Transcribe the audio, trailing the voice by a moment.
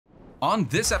On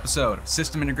this episode of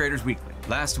System Integrators Weekly.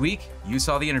 Last week, you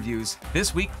saw the interviews.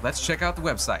 This week, let's check out the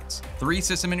websites. 3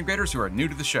 system integrators who are new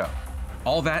to the show.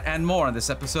 All that and more on this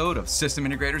episode of System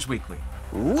Integrators Weekly.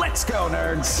 Let's go,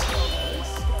 nerds!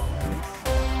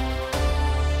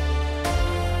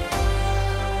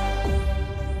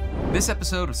 This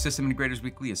episode of System Integrators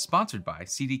Weekly is sponsored by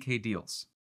CDKdeals.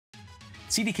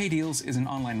 CDKdeals is an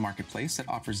online marketplace that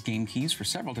offers game keys for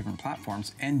several different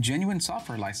platforms and genuine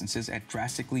software licenses at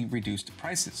drastically reduced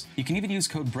prices. You can even use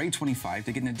code BRAY25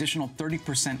 to get an additional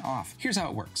 30% off. Here's how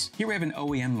it works. Here we have an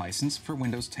OEM license for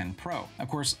Windows 10 Pro. Of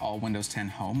course, all Windows 10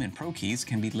 Home and Pro keys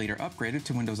can be later upgraded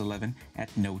to Windows 11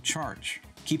 at no charge.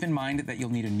 Keep in mind that you'll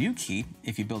need a new key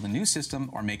if you build a new system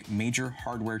or make major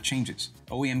hardware changes.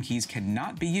 OEM keys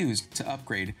cannot be used to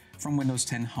upgrade from Windows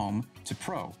 10 Home to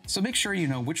Pro, so make sure you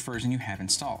know which version you have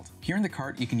installed. Here in the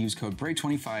cart, you can use code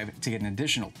BRAY25 to get an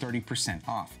additional 30%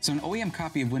 off. So an OEM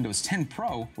copy of Windows 10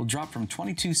 Pro will drop from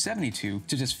 $22.72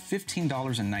 to just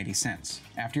 $15.90.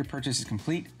 After your purchase is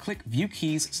complete, click View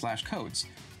Keys/Codes.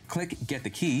 Click Get the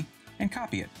Key and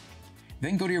copy it.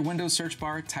 Then go to your Windows search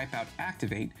bar, type out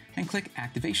Activate, and click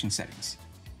Activation Settings.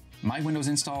 My Windows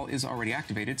install is already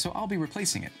activated, so I'll be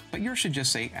replacing it, but yours should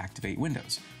just say Activate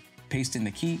Windows. Paste in the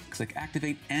key, click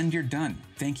Activate, and you're done.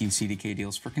 Thank you,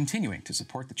 CDKdeals, for continuing to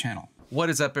support the channel.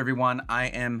 What is up, everyone? I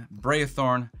am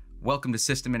Brayathorn. Welcome to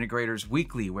System Integrators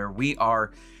Weekly, where we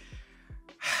are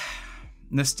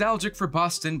nostalgic for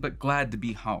Boston, but glad to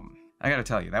be home. I gotta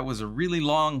tell you, that was a really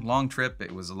long trip.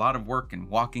 It was a lot of work and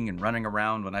walking and running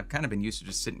around when I've kind of been used to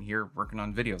just sitting here working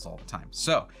on videos all the time.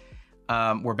 So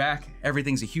we're back.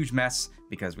 Everything's a huge mess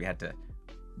because we had to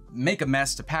make a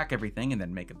mess to pack everything and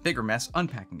then make a bigger mess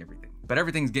unpacking everything. But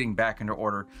everything's getting back into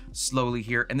order slowly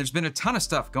here. And there's been a ton of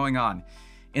stuff going on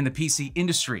in the PC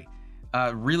industry.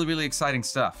 Really exciting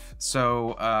stuff.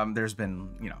 So there's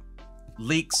been,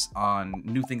 leaks on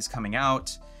new things coming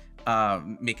out,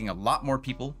 making a lot more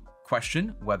people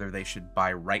question whether they should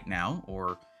buy right now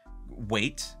or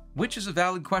wait, which is a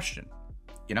valid question.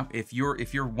 If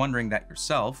you're wondering that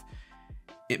yourself,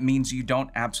 it means you don't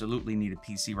absolutely need a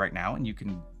PC right now, and you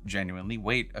can genuinely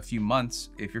wait a few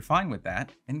months if you're fine with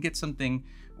that and get something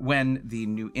when the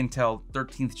new Intel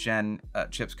 13th gen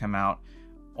chips come out,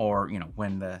 or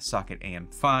when the socket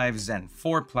AM5 Zen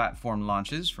 4 platform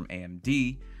launches from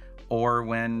AMD, or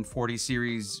when 40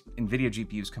 series NVIDIA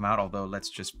GPUs come out, although let's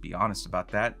just be honest about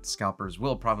that. Scalpers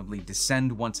will probably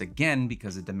descend once again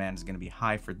because the demand is going to be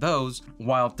high for those,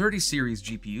 while 30 series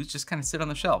GPUs just kind of sit on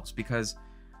the shelves because,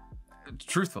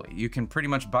 truthfully, you can pretty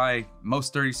much buy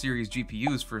most 30 series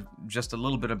GPUs for just a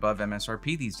little bit above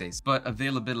MSRP these days, but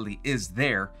availability is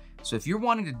there. So if you're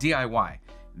wanting to DIY,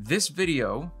 this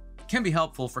video can be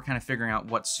helpful for kind of figuring out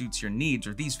what suits your needs,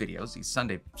 or these videos, these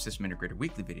Sunday System Integrator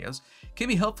Weekly videos, can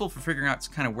be helpful for figuring out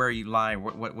kind of where you lie,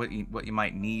 what you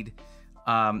might need.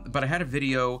 But I had a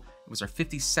video, it was our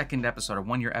 52nd episode, a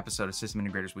 1-year episode of System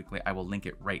Integrators Weekly. I will link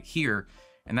it right here.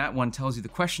 And that one tells you the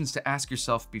questions to ask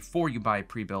yourself before you buy a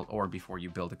pre-built or before you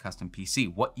build a custom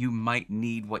PC, what you might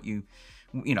need, what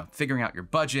figuring out your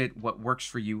budget, what works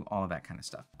for you, all of that kind of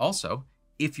stuff. Also,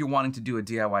 if you're wanting to do a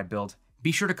DIY build,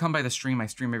 be sure to come by the stream. I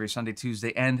stream every Sunday,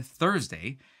 Tuesday, and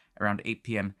Thursday around 8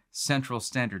 p.m. Central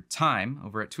Standard Time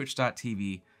over at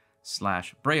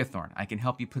twitch.tv/Brayathorn. I can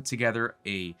help you put together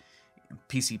a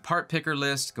PC part picker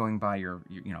list, going by your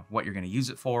what you're going to use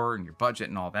it for and your budget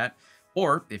and all that.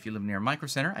 Or if you live near a Micro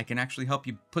Center, I can actually help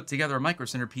you put together a Micro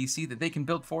Center PC that they can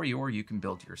build for you, or you can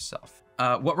build yourself.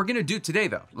 What we're going to do today,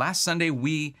 though, last Sunday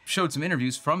we showed some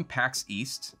interviews from PAX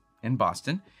East in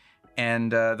Boston.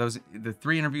 And the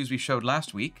 3 interviews we showed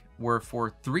last week were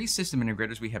for 3 system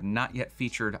integrators we have not yet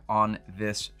featured on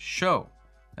this show.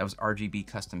 That was RGB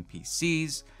Custom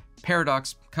PCs,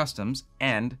 Paradox Customs,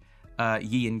 and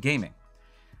Yeyian Gaming.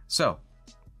 So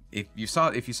if you saw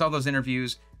those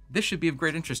interviews, this should be of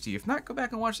great interest to you. If not, go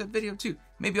back and watch that video too.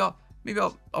 Maybe I'll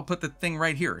put the thing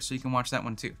right here so you can watch that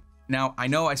one too. Now, I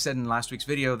know I said in last week's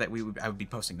video that I would be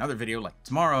posting another video like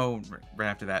tomorrow, right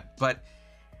after that, but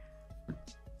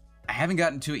I haven't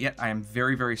gotten to it yet. I am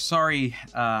very sorry.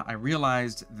 I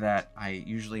realized that I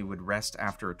usually would rest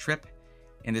after a trip.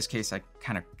 In this case, I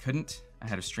kind of couldn't. I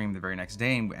had a stream the very next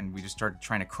day, and we just started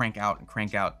trying to crank out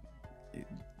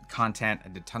content. I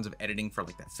did tons of editing for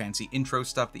like that fancy intro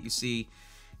stuff that you see,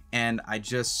 and I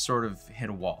just sort of hit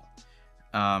a wall.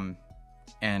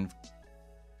 And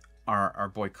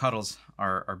our boy Cuddles,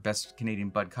 our best Canadian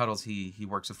bud Cuddles, he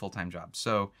works a full-time job.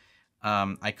 So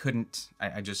I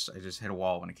just hit a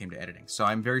wall when it came to editing. So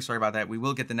I'm very sorry about that. We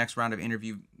will get the next round of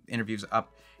interviews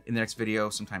up in the next video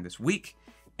sometime this week,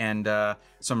 and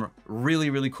some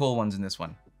really cool ones in this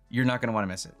one. You're not gonna wanna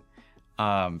miss it.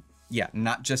 Yeah,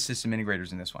 not just system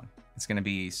integrators in this one. It's going to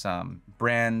be some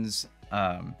brands,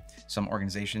 some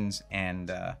organizations,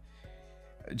 and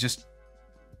just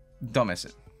don't miss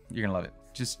it. You're going to love it.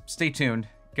 Just stay tuned,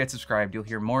 get subscribed. You'll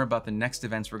hear more about the next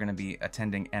events we're going to be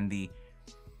attending and the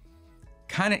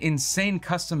kind of insane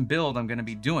custom build I'm going to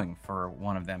be doing for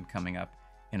one of them coming up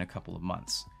in a couple of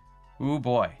months. Ooh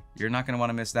boy, you're not going to want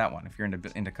to miss that one if you're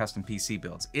into custom PC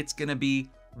builds. It's going to be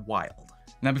wild.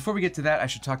 Now, before we get to that, I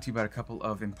should talk to you about a couple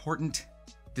of important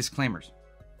disclaimers.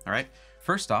 All right.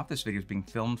 First off, this video is being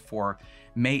filmed for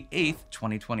May 8th,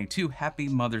 2022. Happy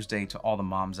Mother's Day to all the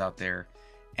moms out there,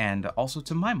 and also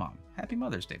to my mom. Happy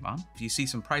Mother's Day, Mom. If you see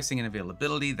some pricing and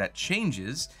availability that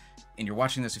changes, and you're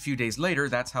watching this a few days later,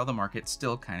 that's how the market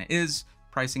still kind of is.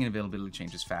 Pricing and availability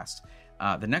changes fast.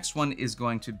 The next one is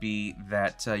going to be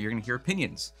that you're going to hear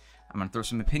opinions. I'm going to throw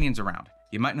some opinions around.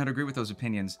 You might not agree with those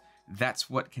opinions. That's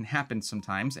what can happen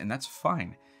sometimes, and that's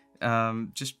fine.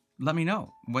 Just let me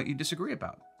know what you disagree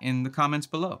about in the comments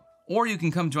below. Or you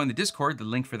can come join the Discord. The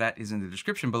link for that is in the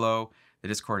description below. The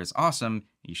Discord is awesome.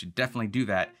 You should definitely do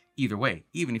that either way,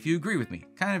 even if you agree with me,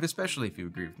 kind of especially if you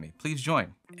agree with me. Please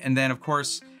join. And then, of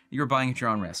course, you're buying at your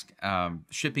own risk.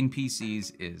 Shipping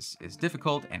PCs is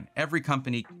difficult, and every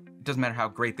company, doesn't matter how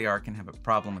great they are, can have a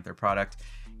problem with their product.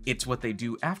 It's what they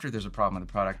do after there's a problem with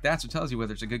the product. That's what tells you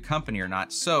whether it's a good company or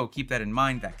not. So keep that in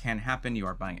mind. That can happen. You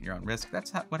are buying at your own risk.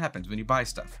 That's what happens when you buy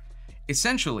stuff.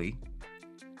 Essentially,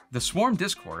 the Swarm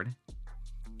Discord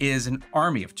is an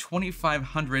army of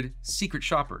 2,500 secret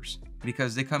shoppers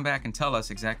because they come back and tell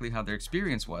us exactly how their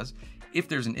experience was. If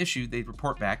there's an issue, they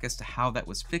report back as to how that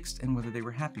was fixed and whether they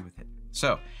were happy with it.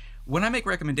 So when I make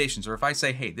recommendations, or if I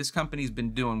say, hey, this company's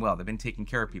been doing well, they've been taking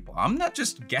care of people, I'm not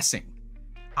just guessing.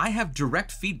 I have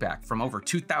direct feedback from over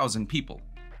 2,000 people.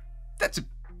 That's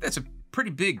a pretty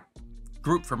big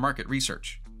group for market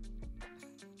research.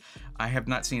 I have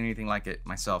not seen anything like it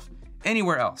myself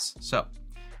anywhere else. So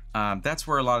that's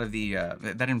where a lot of the,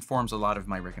 that informs a lot of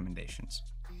my recommendations.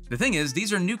 The thing is,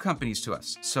 these are new companies to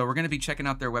us. So we're going to be checking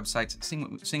out their websites,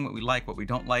 seeing what we like, what we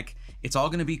don't like. It's all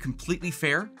going to be completely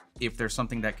fair. If there's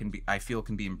something that I feel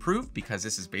can be improved, because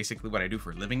this is basically what I do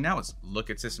for a living now, is look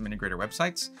at system integrator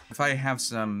websites. If I have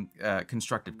some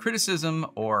constructive criticism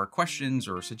or questions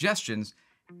or suggestions,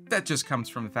 that just comes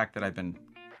from the fact that I've been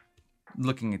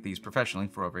looking at these professionally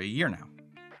for over a year now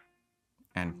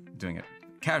and doing it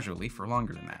casually for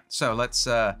longer than that. So let's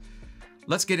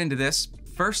get into this.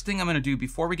 First thing I'm going to do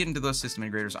before we get into those system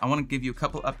integrators, I want to give you a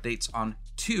couple updates on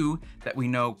two that we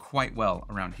know quite well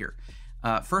around here.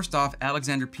 First off,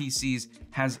 Alexander PCs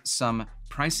has some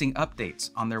pricing updates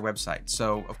on their website.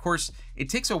 So of course, it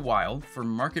takes a while for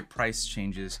market price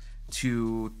changes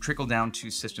to trickle down to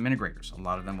system integrators. A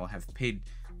lot of them will have paid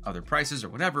other prices or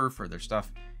whatever for their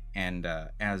stuff. And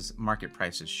as market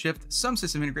prices shift, some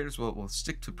system integrators will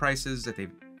stick to prices that they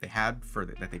had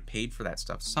that they paid for that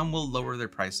stuff. Some will lower their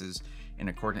prices in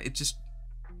accordance.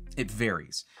 It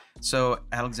varies. So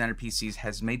Alexander PCs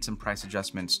has made some price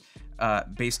adjustments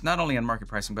based not only on market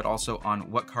pricing, but also on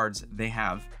what cards they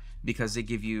have, because they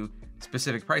give you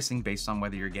specific pricing based on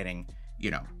whether you're getting,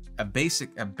 you know, a base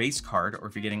card or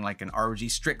if you're getting like an ROG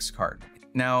Strix card.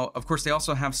 Now, of course, they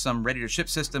also have some ready to ship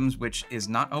systems, which is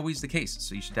not always the case.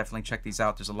 So you should definitely check these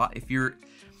out. There's a lot.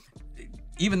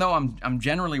 Even though I'm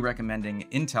generally recommending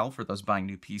Intel for those buying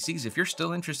new PCs, if you're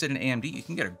still interested in AMD, you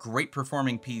can get a great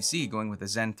performing PC going with a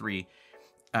Zen 3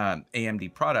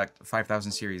 AMD product,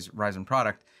 5000 series Ryzen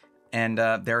product. And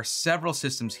there are several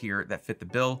systems here that fit the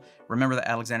bill. Remember that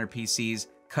Alexander PCs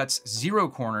cuts zero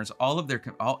corners.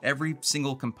 Every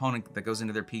single component that goes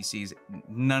into their PCs,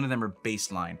 none of them are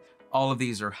baseline. All of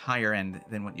these are higher end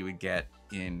than what you would get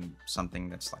in something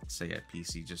that's like, say, a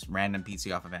PC, just random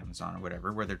PC off of Amazon or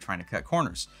whatever, where they're trying to cut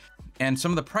corners. And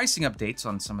some of the pricing updates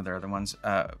on some of their other ones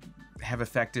have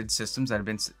affected systems that have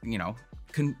been, you know,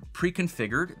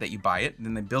 pre-configured, that you buy it and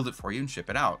then they build it for you and ship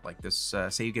it out. Like this,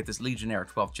 say you get this Legionnaire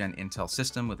 12th gen Intel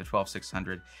system with a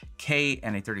 12600K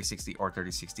and a 3060 or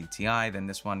 3060 Ti, then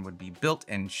this one would be built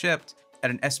and shipped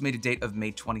at an estimated date of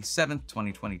May 27th,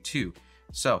 2022.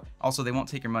 So also they won't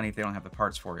take your money if they don't have the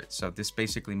parts for it. So this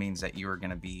basically means that you're going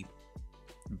to be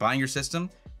buying your system,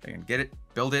 they're going to get it,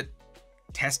 build it,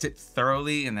 test it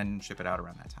thoroughly, and then ship it out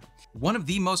around that time. One of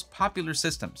the most popular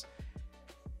systems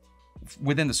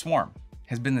within the Swarm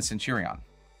has been the Centurion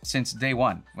since day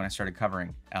one when I started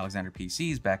covering Alexander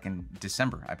PCs back in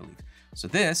December, I believe. So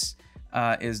this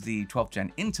is the 12th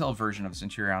gen Intel version of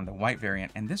Centurion, the white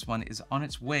variant, and this one is on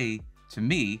its way to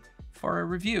me for a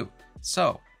review.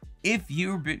 So if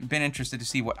you've been interested to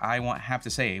see what I have to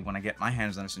say when I get my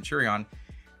hands on a Centurion,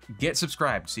 get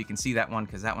subscribed so you can see that one,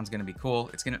 because that one's gonna be cool.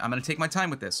 I'm gonna take my time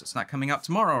with this. It's not coming out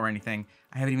tomorrow or anything.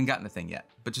 I haven't even gotten the thing yet,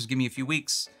 but just give me a few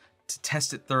weeks to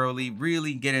test it thoroughly,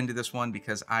 really get into this one,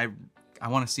 because I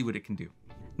wanna see what it can do.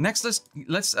 Next,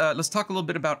 let's talk a little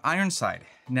bit about Ironside.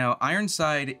 Now,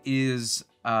 Ironside is,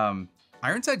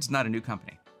 Ironside's not a new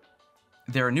company.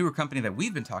 They're a newer company that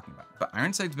we've been talking about, but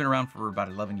Ironside's been around for about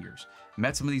 11 years.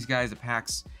 Met some of these guys at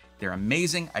PAX. They're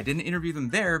amazing. I didn't interview them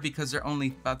there because they're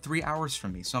only about 3 hours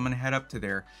from me. So I'm gonna head up to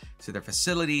their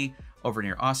facility over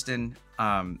near Austin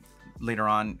later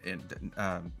on in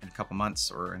a couple months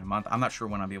or in a month. I'm not sure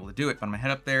when I'll be able to do it, but I'm gonna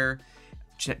head up there,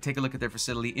 take a look at their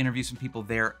facility, interview some people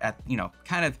there at, you know,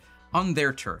 kind of on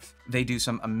their turf. They do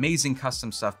some amazing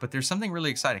custom stuff, but there's something really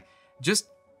exciting. Just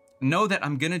know that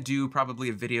I'm gonna do probably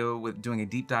a video with doing a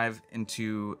deep dive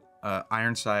into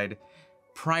Ironside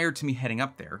prior to me heading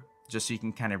up there, just so you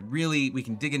can kind of we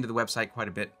can dig into the website quite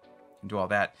a bit and do all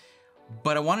that.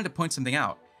 But I wanted to point something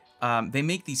out. They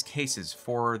make these cases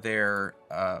for their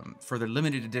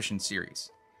limited edition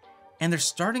series, and they're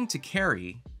starting to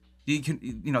carry.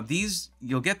 These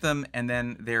you'll get them and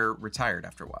then they're retired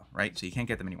after a while, right? So you can't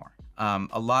get them anymore.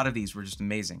 A lot of these were just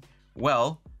amazing.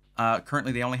 Well,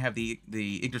 currently they only have the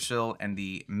Yggdrasil and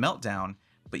the Meltdown,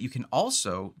 but you can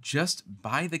also just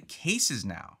buy the cases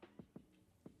now.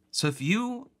 So if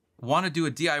you want to do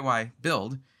a DIY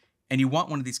build and you want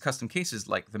one of these custom cases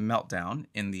like the Meltdown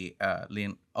in the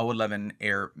Lean 011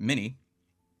 Air Mini,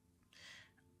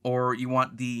 or you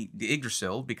want the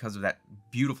Yggdrasil because of that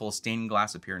beautiful stained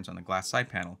glass appearance on the glass side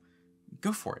panel,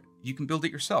 go for it. You can build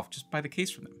it yourself. Just buy the case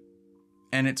from them.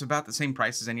 And it's about the same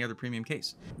price as any other premium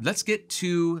case. Let's get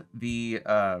to the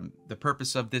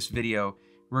purpose of this video.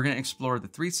 We're going to explore the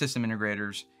 3 system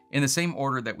integrators in the same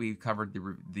order that we covered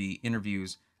the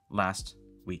interviews last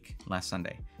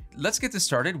Sunday. Let's get this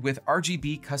started with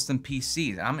RGB Custom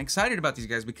PCs. I'm excited about these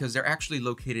guys because they're actually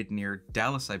located near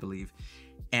Dallas, I believe.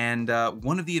 And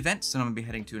one of the events that I'm gonna be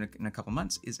heading to in a couple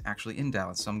months is actually in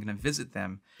Dallas. So I'm gonna visit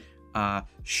them.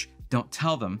 Shh, don't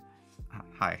tell them.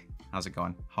 Hi, how's it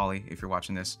going? Holly, if you're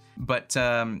watching this. But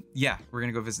yeah, we're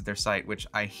gonna go visit their site, which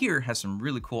I hear has some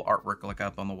really cool artwork like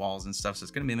up on the walls and stuff. So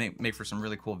it's gonna be made for some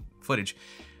really cool footage.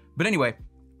 But anyway,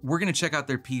 we're gonna check out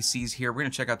their PCs here. We're gonna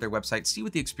check out their website, see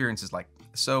what the experience is like.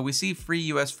 So we see free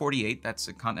US 48, that's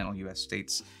the continental US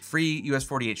states. Free US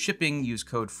 48 shipping, use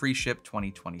code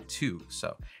FREESHIP2022.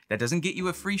 So that doesn't get you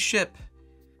a free ship.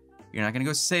 You're not gonna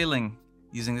go sailing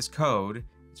using this code.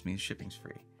 This means shipping's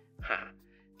free.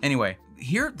 Anyway,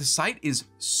 here the site is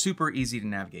super easy to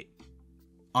navigate.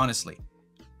 Honestly,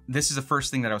 this is the first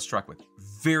thing that I was struck with.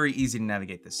 Very easy to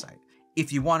navigate this site.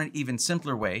 If you want an even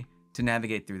simpler way to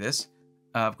navigate through this,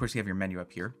 of course, you have your menu up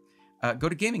here. Go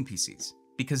to gaming PCs,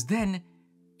 because then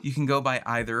you can go by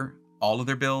either all of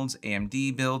their builds,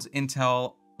 AMD builds,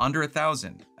 Intel, under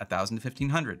 1,000, 1,000 to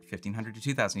 1,500, 1,500 to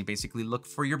 2,000. You basically look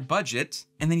for your budget,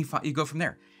 and then you go from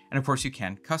there. And of course, you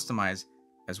can customize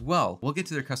as well. We'll get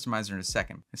to their customizer in a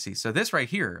second. Let's see. So this right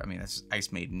here, I mean, that's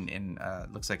Ice Maiden in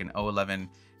looks like an 011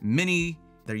 Mini.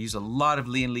 They use a lot of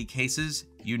Lian Li cases.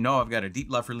 You know, I've got a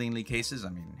deep love for Lian Li cases. I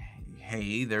mean,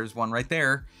 hey, there's one right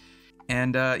there.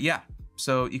 And yeah,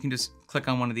 so you can just click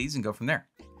on one of these and go from there.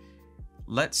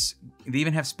 They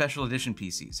even have special edition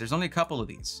PCs. There's only a couple of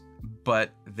these,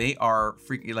 but they are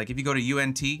free. Like if you go to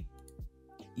UNT,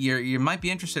 you might be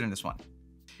interested in this one.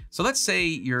 So let's say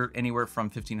you're anywhere from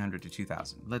 1,500 to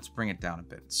 2,000. Let's bring it down a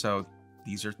bit. So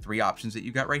these are 3 options that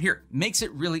you got right here. Makes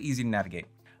it really easy to navigate.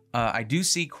 I do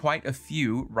see quite a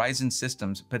few Ryzen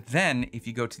systems, but then if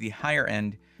you go to the higher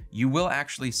end, you will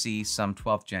actually see some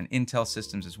 12th gen Intel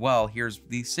systems as well. Here's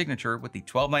the signature with the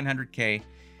 12900K.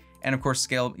 And of course,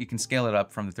 you can scale it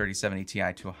up from the 3070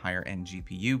 Ti to a higher end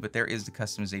GPU, but there is the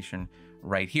customization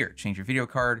right here. Change your video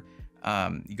card.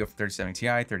 You go from 3070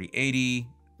 Ti, 3080,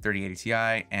 3080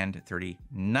 Ti, and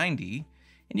 3090.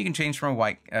 And you can change from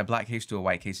a black case to a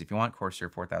white case if you want. Corsair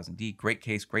 4000D, great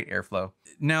case, great airflow.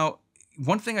 Now,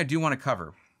 one thing I do want to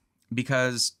cover,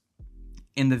 because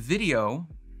in the video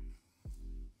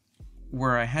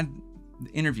where I had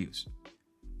the interviews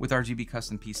with RGB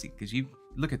Custom PC, because you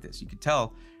look at this, you could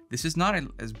tell this is not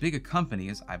as big a company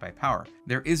as iBuyPower.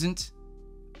 There isn't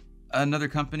another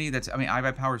company I mean,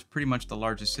 iBuyPower is pretty much the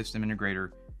largest system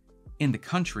integrator in the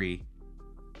country,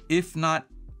 if not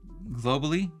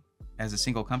globally as a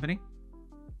single company.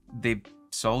 They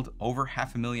sold over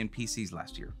 500,000 PCs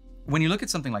last year. When you look at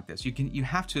something like this, you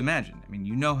have to imagine, I mean,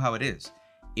 you know how it is.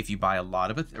 If you buy a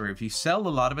lot of it, or if you sell a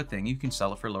lot of a thing, you can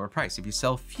sell it for a lower price. If you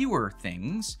sell fewer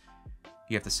things,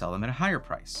 you have to sell them at a higher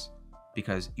price,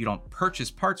 because you don't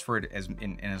purchase parts for it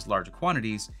in as large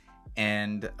quantities.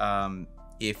 And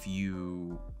if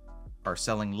you are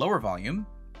selling lower volume,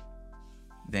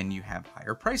 then you have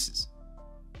higher prices.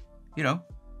 You know,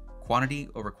 quantity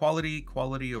over quality,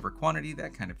 quality over quantity,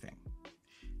 that kind of thing.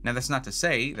 Now, that's not to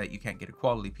say that you can't get a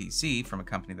quality PC from a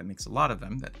company that makes a lot of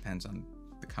them. That depends on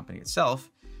the company itself.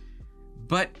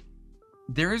 But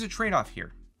there is a trade-off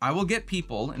here. I will get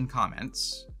people in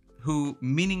comments who,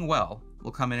 meaning well,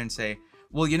 will come in and say,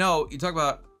 well, you know, you talk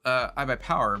about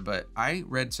iBuyPower, but I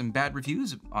read some bad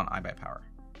reviews on iBuyPower.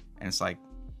 And it's like,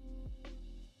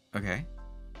 okay.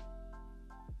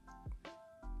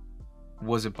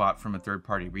 Was it bought from a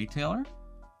third-party retailer?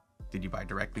 Did you buy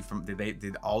directly from,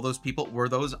 did all those people, were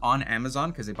those on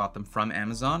Amazon because they bought them from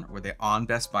Amazon? Were they on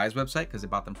Best Buy's website because they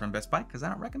bought them from Best Buy? Because I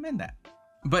don't recommend that.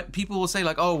 But people will say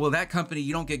like, oh, well, that company,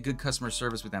 you don't get good customer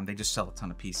service with them. They just sell a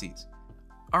ton of PCs.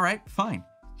 All right, fine.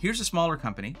 Here's a smaller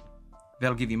company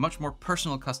that'll give you much more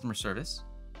personal customer service.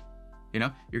 You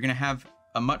know, you're gonna have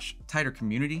a much tighter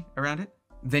community around it.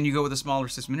 Then you go with a smaller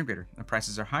system integrator. The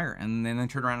prices are higher. And then they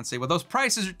turn around and say, well, those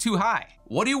prices are too high.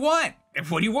 What do you want?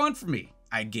 What do you want from me?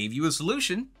 I gave you a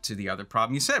solution to the other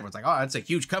problem you said. Where it's like, oh, that's a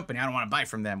huge company. I don't want to buy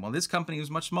from them. Well, this company is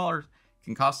much smaller,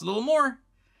 can cost a little more.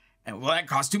 And well, that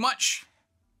costs too much.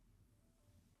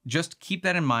 Just keep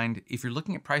that in mind. If you're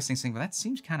looking at pricing saying, well, that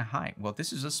seems kind of high. Well,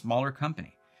 this is a smaller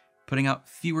company putting out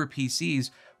fewer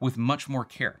PCs with much more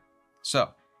care.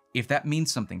 So if that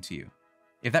means something to you,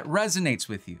 if that resonates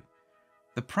with you,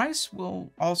 the price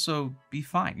will also be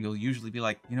fine. You'll usually be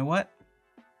like, you know what?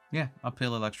 Yeah, I'll pay a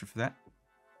little extra for that.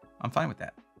 I'm fine with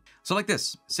that. So like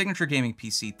this, Signature Gaming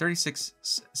PC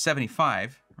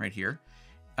 3675 right here.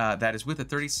 That is with a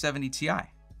 3070 Ti.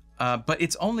 But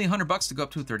it's only $100 to go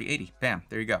up to a 3080. Bam,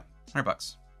 there you go,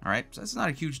 $100. All right, so that's not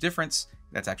a huge difference.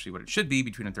 That's actually what it should be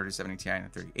between a 3070 Ti and a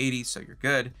 3080, so you're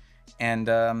good. And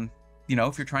you know,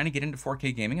 if you're trying to get into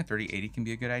 4K gaming, a 3080 can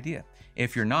be a good idea.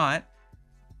 If you're not,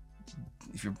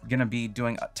 if you're gonna be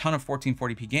doing a ton of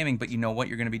 1440p gaming, but you know what,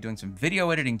 you're gonna be doing some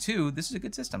video editing too, this is a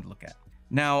good system to look at.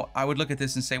 Now, I would look at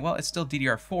this and say, well, it's still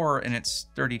DDR4 and it's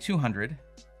 3200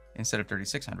 instead of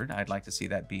 3600. I'd like to see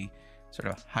that be sort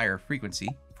of a higher frequency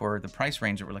for the price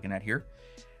range that we're looking at here.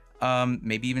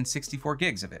 Maybe even 64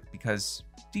 gigs of it, because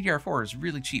DDR4 is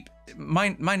really cheap.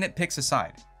 My nitpicks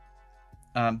aside,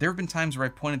 there have been times where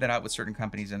I've pointed that out with certain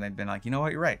companies and they've been like, you know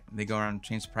what, you're right. They go around and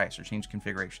change the price or change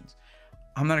configurations.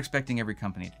 I'm not expecting every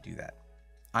company to do that.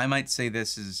 I might say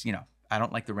this is, you know, I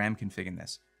don't like the RAM config in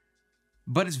this.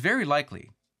 But it's very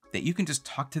likely that you can just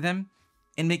talk to them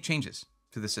and make changes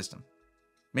to the system.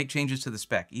 Make changes to the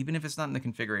spec, even if it's not in the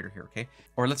configurator here, okay?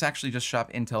 Or let's actually just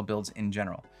shop Intel builds in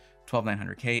general.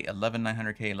 12900K,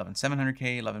 11900K,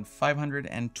 11700K, 11500,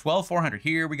 and 12400.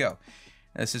 Here we go.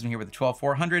 A system here with a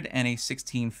 12400 and a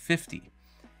 1650.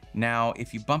 Now,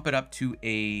 if you bump it up to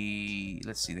a,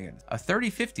 let's see, a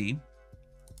 3050,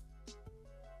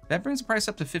 that brings the price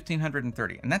up to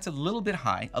 1530, and that's a little bit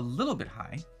high,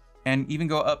 and even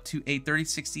go up to a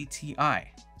 3060 Ti.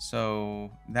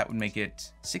 So that would make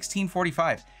it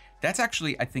 1645. That's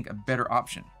actually, I think, a better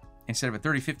option. Instead of a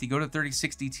 3050, go to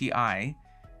 3060 Ti,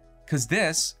 because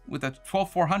this, with a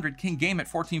 12400, can game at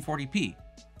 1440p.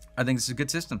 I think this is a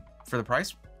good system for the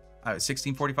price.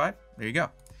 1645, there you go.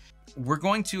 We're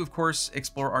going to, of course,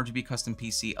 explore RGB Custom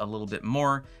PC a little bit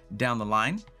more down the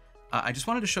line. I just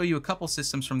wanted to show you a couple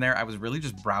systems from there. I was really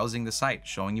just browsing the site,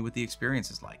 showing you what the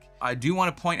experience is like. I do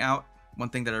want to point out one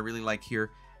thing that I really like here,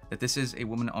 that this is a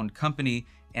woman-owned company,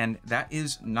 and that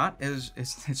is not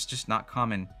it's just not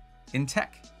common in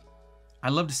tech. I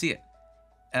love to see it.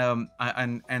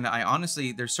 I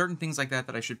honestly, there's certain things like that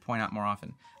that I should point out more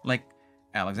often. Like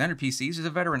Alexander PCs is a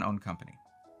veteran-owned company,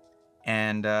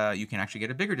 and you can actually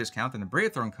get a bigger discount than the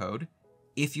Braithorn code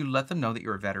if you let them know that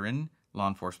you're a veteran, law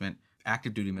enforcement,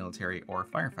 active duty military, or a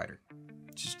firefighter.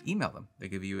 Just email them. They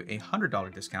give you a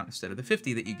 $100 discount instead of the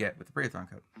 $50 that you get with the Braithorn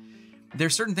code.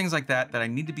 There's certain things like that that I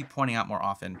need to be pointing out more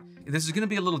often. This is going to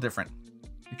be a little different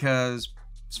because,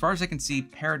 as far as I can see,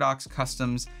 Paradox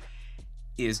Customs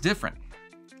is different.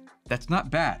 That's not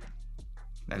bad.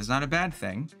 That is not a bad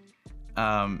thing.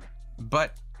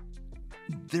 But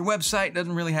their website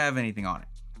doesn't really have anything on it.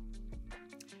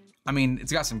 I mean,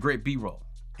 it's got some great B-roll,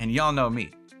 and y'all know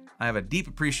me. I have a deep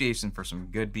appreciation for some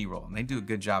good B-roll, and they do a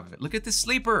good job of it. Look at this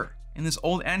sleeper in this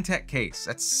old Antec case.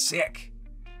 That's sick.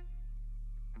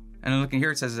 And then looking here,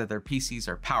 it says that their PCs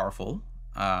are powerful,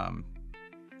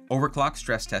 overclock,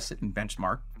 stress tested, and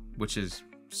benchmarked, which is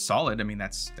solid. I mean,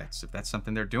 if that's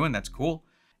something they're doing, that's cool.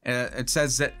 It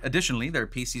says that additionally, their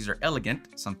PCs are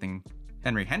elegant, something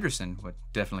Henry Henderson would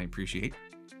definitely appreciate.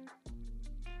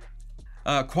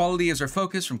 Quality is our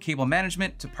focus, from cable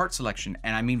management to part selection.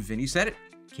 And I mean, Vinny said it.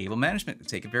 Cable management, they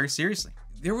take it very seriously.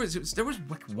 there was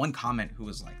like one comment who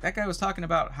was like, that guy was talking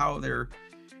about how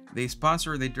they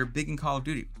sponsor, they're big in Call of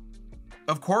Duty.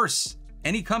 Of course,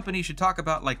 any company should talk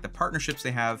about like the partnerships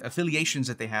they have, affiliations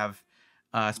that they have,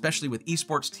 especially with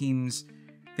esports teams,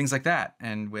 things like that,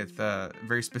 and with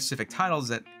very specific titles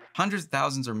that hundreds of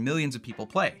thousands or millions of people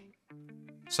play.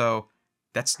 So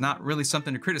that's not really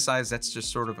something to criticize. That's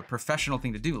just sort of a professional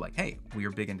thing to do. Like, hey, we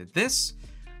are big into this.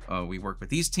 We work with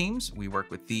these teams. We work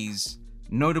with these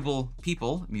notable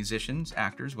people, musicians,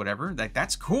 actors, whatever.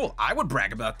 That's cool. I would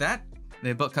brag about that.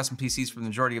 They built custom PCs for the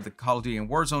majority of the Call of Duty and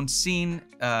Warzone scene.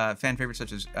 Fan favorites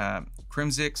such as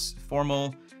Crimsix,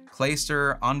 Formal,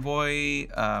 Clayster, Envoy,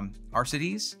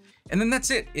 RCDs. And then that's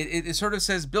it. It sort of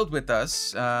says build with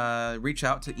us, reach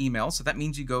out to email. So that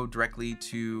means you go directly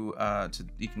to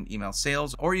you can email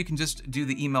sales, or you can just do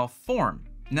the email form.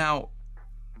 Now,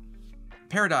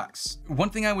 Paradox, one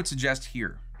thing I would suggest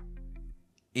here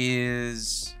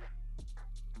is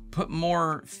put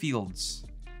more fields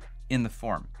in the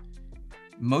form.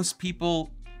 Most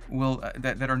people will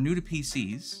that are new to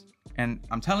PCs, and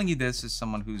I'm telling you this as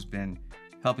someone who's been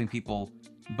helping people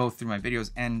both through my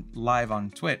videos and live on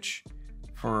Twitch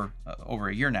for over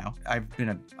a year now. I've been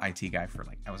an IT guy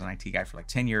I was an IT guy for like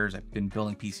 10 years. I've been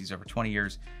building PCs over 20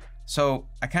 years. So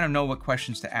I kind of know what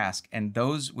questions to ask, and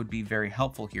those would be very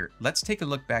helpful here. Let's take a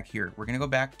look back here. We're gonna go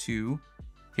back to,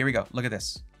 here we go, look at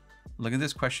this. Look at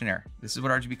this questionnaire. This is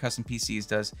what RGB Custom PCs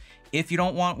does. If you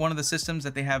don't want one of the systems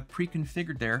that they have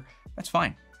pre-configured there, that's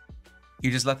fine.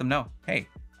 You just let them know, hey,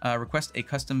 request a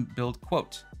custom build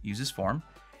quote. Use this form.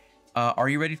 Are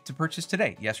you ready to purchase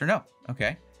today? Yes or no?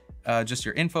 Okay. Just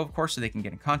your info, of course, so they can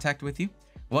get in contact with you.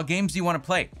 What games do you want to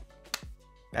play?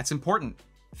 That's important.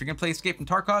 If you're gonna play Escape from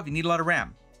Tarkov, you need a lot of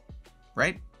RAM,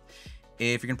 right?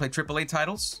 If you're gonna play AAA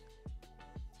titles,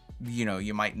 you know,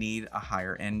 you might need a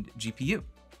higher end GPU.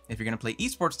 If you're gonna play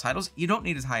esports titles, you don't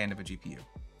need as high end of a GPU.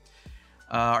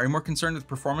 Are you more concerned with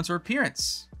performance or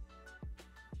appearance?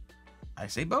 I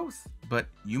say both, but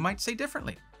you might say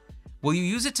differently. Will you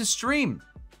use it to stream?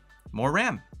 More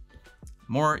RAM,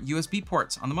 more USB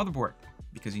ports on the motherboard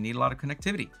because you need a lot of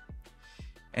connectivity.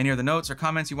 Any other notes or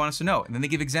comments you want us to know? And then they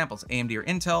give examples. AMD or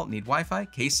Intel, need Wi-Fi,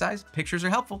 case size, pictures are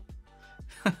helpful.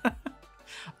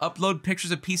 Upload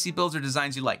pictures of PC builds or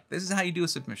designs you like. This is how you do a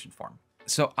submission form.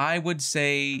 So I would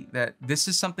say that this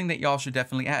is something that y'all should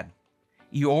definitely add.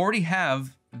 You already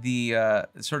have the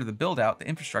sort of the build out, the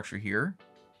infrastructure here,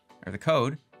 or the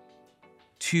code,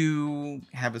 to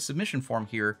have a submission form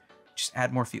here. Just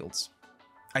add more fields.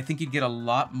 I think you'd get a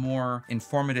lot more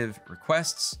informative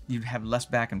requests. You'd have less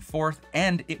back and forth,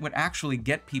 and it would actually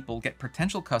get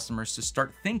potential customers to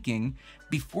start thinking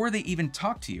before they even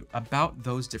talk to you about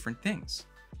those different things.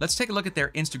 Let's take a look at their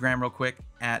Instagram real quick.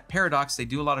 At Paradox, they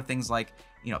do a lot of things like,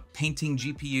 you know, painting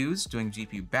GPUs, doing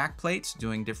GPU backplates,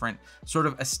 doing different sort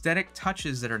of aesthetic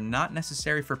touches that are not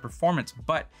necessary for performance.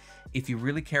 But if you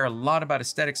really care a lot about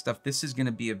aesthetic stuff, this is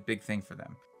gonna be a big thing for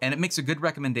them. And it makes a good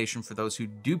recommendation for those who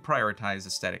do prioritize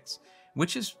aesthetics,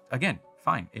 which is, again,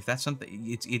 fine. If that's something,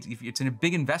 if it's in a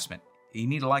big investment, you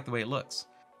need to like the way it looks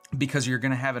because you're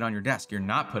gonna have it on your desk. You're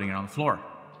not putting it on the floor.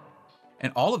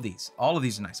 And all of these are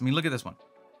nice. I mean, look at this one.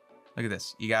 Look at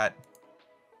this. You got,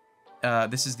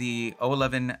 this is the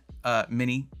 011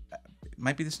 Mini. It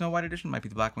might be the Snow White edition, might be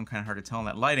the black one, kind of hard to tell in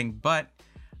that lighting, but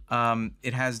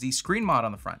it has the screen mod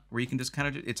on the front where you can just kind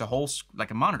of, it's a whole, like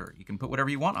a monitor. You can put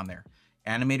whatever you want on there.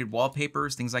 Animated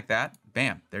wallpapers, things like that.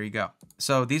 Bam, there you go.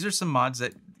 So these are some mods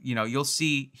that, you know, you'll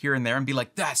see here and there and be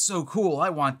like, that's so cool,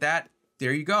 I want that.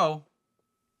 There you go.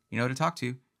 You know who to talk to.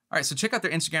 All right, so check out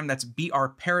their Instagram, that's BR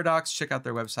Paradox. Check out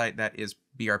their website, that is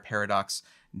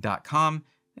brparadox.com.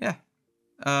 Yeah,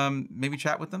 maybe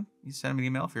chat with them. You send them an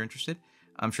email if you're interested.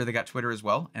 I'm sure they got Twitter as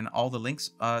well, and all the links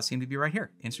seem to be right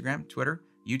here. Instagram, Twitter,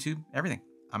 YouTube, everything.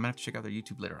 I'm gonna have to check out their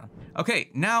YouTube later on. Okay,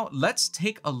 now let's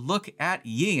take a look at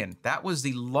Yeyian. That was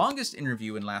the longest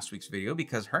interview in last week's video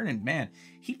because Hernan, man,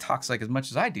 he talks like as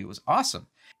much as I do. It was awesome.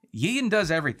 Yeyian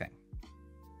does everything.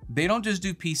 They don't just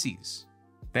do PCs.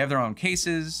 They have their own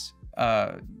cases,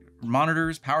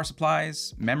 monitors, power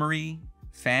supplies, memory,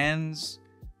 fans,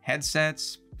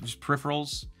 headsets, just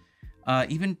peripherals,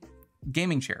 even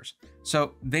gaming chairs.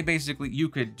 So they basically, you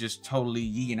could just totally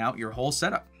Yeyian out your whole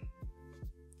setup.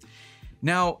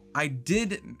 Now, I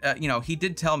did, you know, he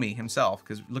did tell me himself,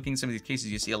 because looking at some of these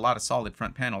cases, you see a lot of solid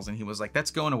front panels, and he was like, that's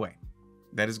going away.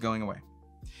 That is going away.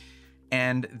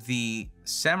 And the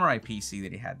Samurai PC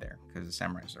that he had there, because the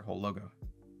Samurai is their whole logo,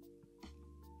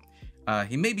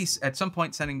 he may be at some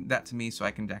point sending that to me so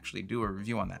I can actually do a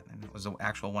review on that. And it was an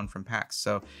actual one from PAX.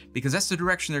 So, because that's the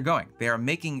direction they're going. They are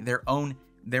making their own,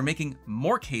 they're making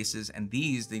more cases, and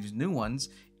these new ones,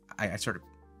 I sort of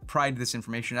pried this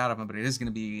information out of him, but it is going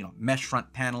to be, you know, mesh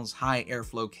front panels, high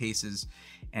airflow cases,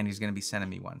 and he's going to be sending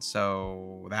me one.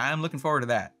 So I'm looking forward to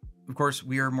that. Of course,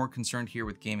 we are more concerned here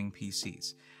with gaming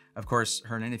PCs. Of course,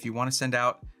 Hernan, if you want to send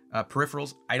out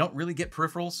peripherals, I don't really get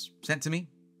peripherals sent to me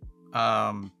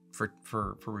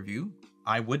for review.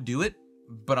 I would do it,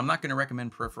 but I'm not going to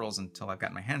recommend peripherals until I've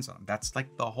got my hands on them. That's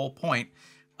like the whole point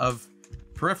of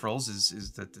peripherals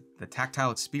is the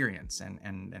tactile experience and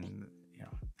you know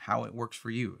how it works for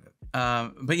you.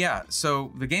 But yeah,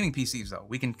 so the gaming PCs though,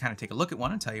 we can kind of take a look at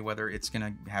one and tell you whether it's going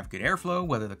to have good airflow,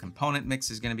 whether the component mix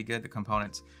is going to be good, the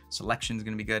component selection is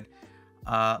going to be good.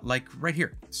 Like right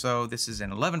here. So this is an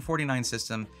 1149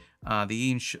 system,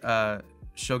 the Yeyian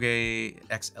Shoge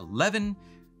X11.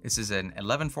 This is an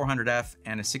 11400F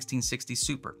and a 1660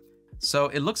 Super. So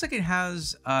it looks like it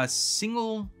has a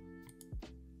single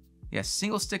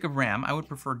stick of RAM. I would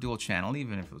prefer dual channel,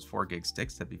 even if it was 4 gig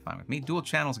sticks, that'd be fine with me. Dual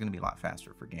channel is going to be a lot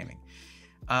faster for gaming.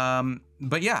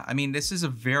 But yeah, I mean, this is a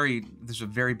very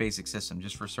basic system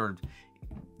just for sort of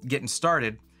getting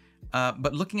started.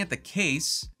 But looking at the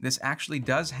case, this actually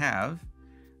does have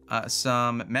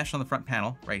some mesh on the front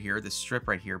panel right here, this strip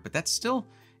right here, but that's still,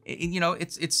 you know,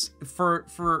 it's for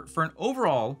an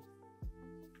overall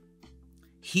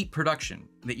heat production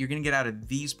that you're going to get out of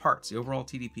these parts, the overall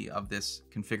TDP of this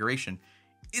configuration,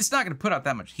 it's not going to put out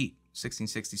that much heat.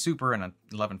 1660 Super and a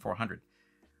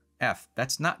 11400F,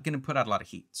 that's not going to put out a lot of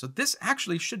heat. So this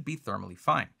actually should be thermally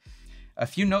fine. A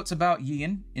few notes about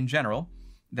Yeyian in general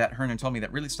that Hernan told me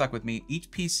that really stuck with me.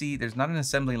 Each PC, there's not an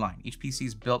assembly line. Each PC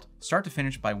is built start to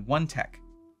finish by one tech.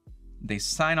 They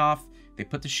sign off, they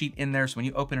put the sheet in there, so when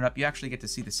you open it up, you actually get to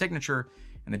see the signature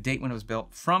and the date when it was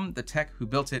built from the tech who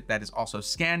built it. That is also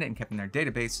scanned and kept in their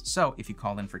database. So if you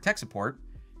call in for tech support,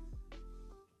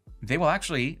 they will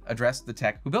actually address the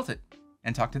tech who built it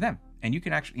and talk to them. And you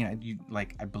can actually, you know,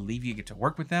 I believe you get to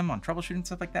work with them on troubleshooting and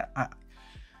stuff like that.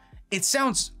 It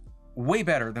sounds way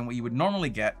better than what you would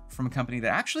normally get from a company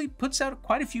that actually puts out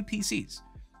quite a few PCs,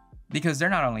 because they're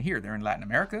not only here, they're in Latin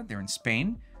America, they're in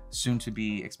Spain, soon to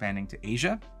be expanding to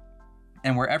Asia,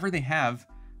 and wherever they have,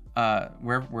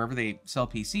 wherever they sell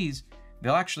PCs,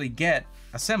 they'll actually get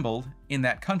assembled in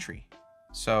that country.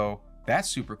 So that's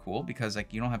super cool because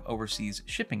like you don't have overseas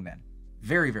shipping then.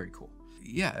 Very, very cool.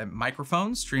 Yeah,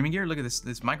 microphones, streaming gear. Look at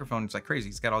this microphone. It's like crazy.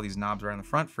 It's got all these knobs right on the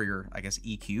front for your, I guess,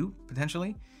 EQ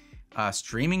potentially.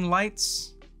 Streaming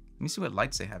lights. Let me see what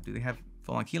lights they have. Do they have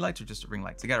full-on key lights or just ring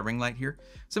lights? They got a ring light here.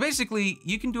 So basically,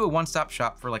 you can do a one-stop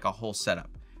shop for like a whole setup.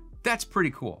 That's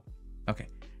pretty cool. Okay,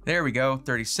 there we go.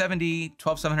 3070,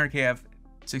 12700KF,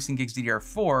 16 gigs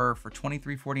DDR4 for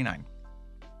 $2349.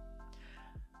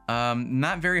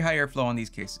 Not very high airflow on these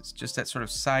cases. Just that sort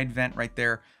of side vent right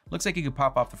there. Looks like you could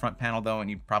pop off the front panel though, and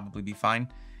you'd probably be fine.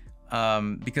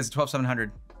 Because the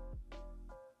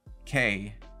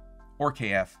 12700K or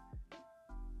KF,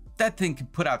 that thing can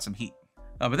put out some heat.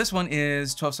 But this one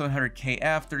is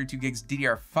 12700KF, 32 gigs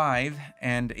DDR5,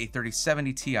 and a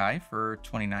 3070 Ti for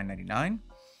 $29.99.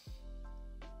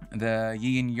 The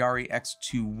Yeyian Yari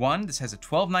X21, this has a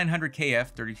 12900KF,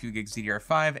 32 gigs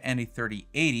DDR5, and a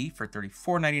 3080 for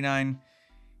 $34.99.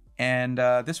 And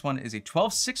this one is a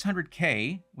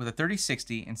 12600K with a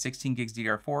 3060 and 16 gigs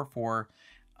DDR4 for,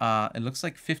 it looks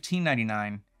like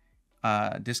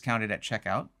 $15.99 discounted at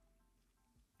checkout.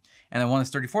 And the one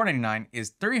that's $34.99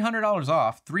 is $300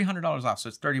 off, so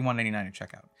it's $31.99 at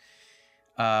checkout.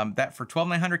 That for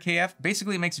 12900KF,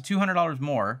 basically it makes it $200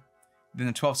 more than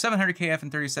the 12700KF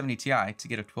and 3070 Ti to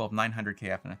get a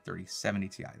 12900KF and a 3070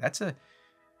 Ti. That's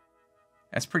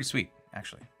pretty sweet,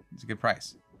 actually. It's a good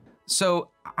price. So,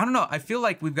 I don't know, I feel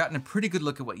like we've gotten a pretty good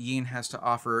look at what Yeyian has to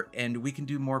offer, and we can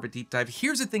do more of a deep dive.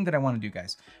 Here's the thing that I want to do,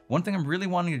 guys. One thing I'm really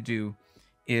wanting to do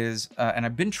is, and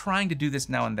I've been trying to do this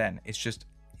now and then, it's just,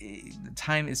 the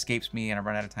time escapes me and I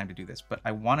run out of time to do this, but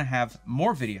I want to have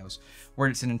more videos where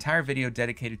it's an entire video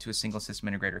dedicated to a single system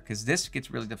integrator, because this gets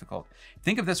really difficult.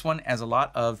 Think of this one as a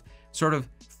lot of sort of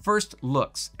first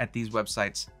looks at these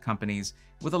websites, companies,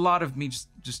 with a lot of me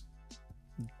just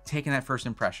taking that first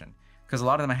impression, because a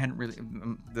lot of them I hadn't really,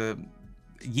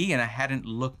 Yeyian I hadn't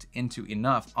looked into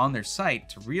enough on their site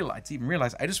to even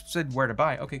realize. I just said where to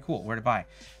buy. Okay, cool, where to buy.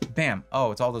 Bam.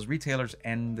 Oh, it's all those retailers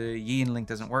and the Yeyian link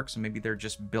doesn't work, so maybe they're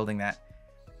just building that.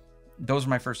 Those are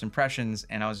my first impressions,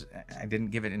 and I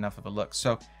didn't give it enough of a look.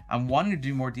 So I'm wanting to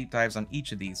do more deep dives on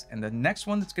each of these, and the next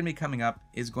one that's going to be coming up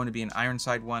is going to be an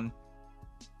Ironside one.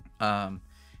 And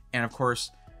of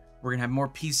course, we're gonna have more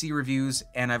PC reviews,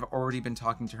 and I've already been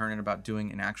talking to Hernan about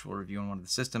doing an actual review on one of the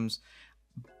systems.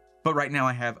 But right now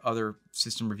I have other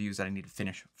system reviews that I need to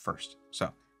finish first.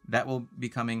 So that will be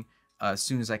coming as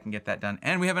soon as I can get that done.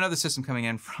 And we have another system coming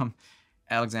in from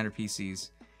Alexander PCs.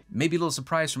 Maybe a little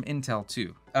surprise from Intel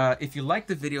too. If you liked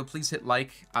the video, please hit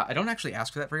like. I don't actually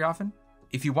ask for that very often.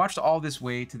 If you watched all this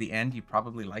way to the end, you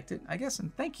probably liked it, I guess,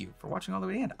 and thank you for watching all the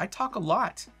way to the end. I talk a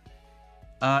lot.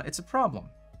 It's a problem,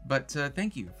 but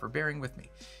thank you for bearing with me.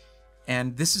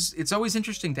 And it's always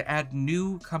interesting to add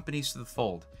new companies to the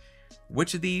fold.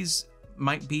 Which of these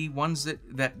might be ones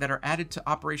that are added to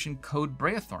Operation Code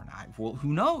Breathorn? Well,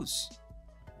 who knows?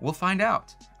 We'll find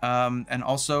out. And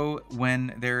also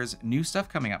when there's new stuff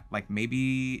coming up, like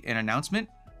maybe an announcement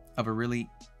of a really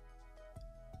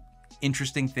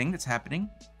interesting thing that's happening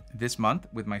this month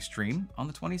with my stream on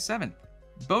the 27th.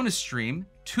 Bonus stream,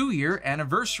 2-year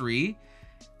anniversary,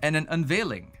 and an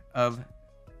unveiling of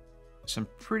some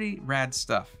pretty rad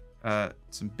stuff.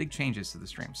 Some big changes to the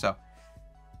stream. So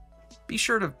be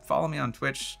sure to follow me on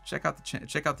Twitch. Check out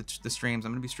the streams.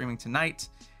 I'm gonna be streaming tonight.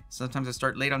 Sometimes I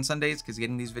start late on Sundays because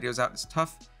getting these videos out is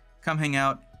tough. Come hang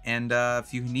out, and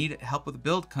if you need help with the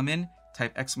build, come in,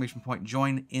 type !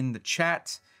 join in the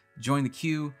chat, join the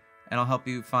queue, and I'll help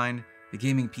you find the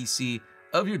gaming PC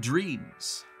of your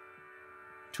dreams.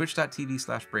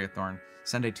 Twitch.tv/Breathorn,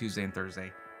 Sunday, Tuesday, and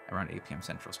Thursday around 8 p.m.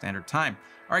 Central Standard Time.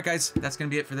 All right, guys, that's going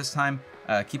to be it for this time.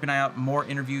 Keep an eye out. More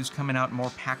interviews coming out, more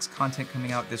PAX content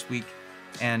coming out this week.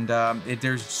 And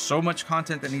there's so much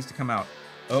content that needs to come out.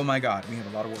 Oh my God, we have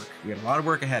a lot of work. We have a lot of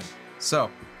work ahead.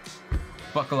 So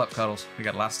buckle up, Cuddles. We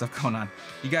got a lot of stuff going on.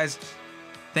 You guys,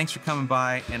 thanks for coming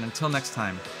by. And until next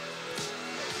time,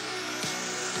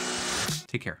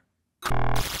 take care.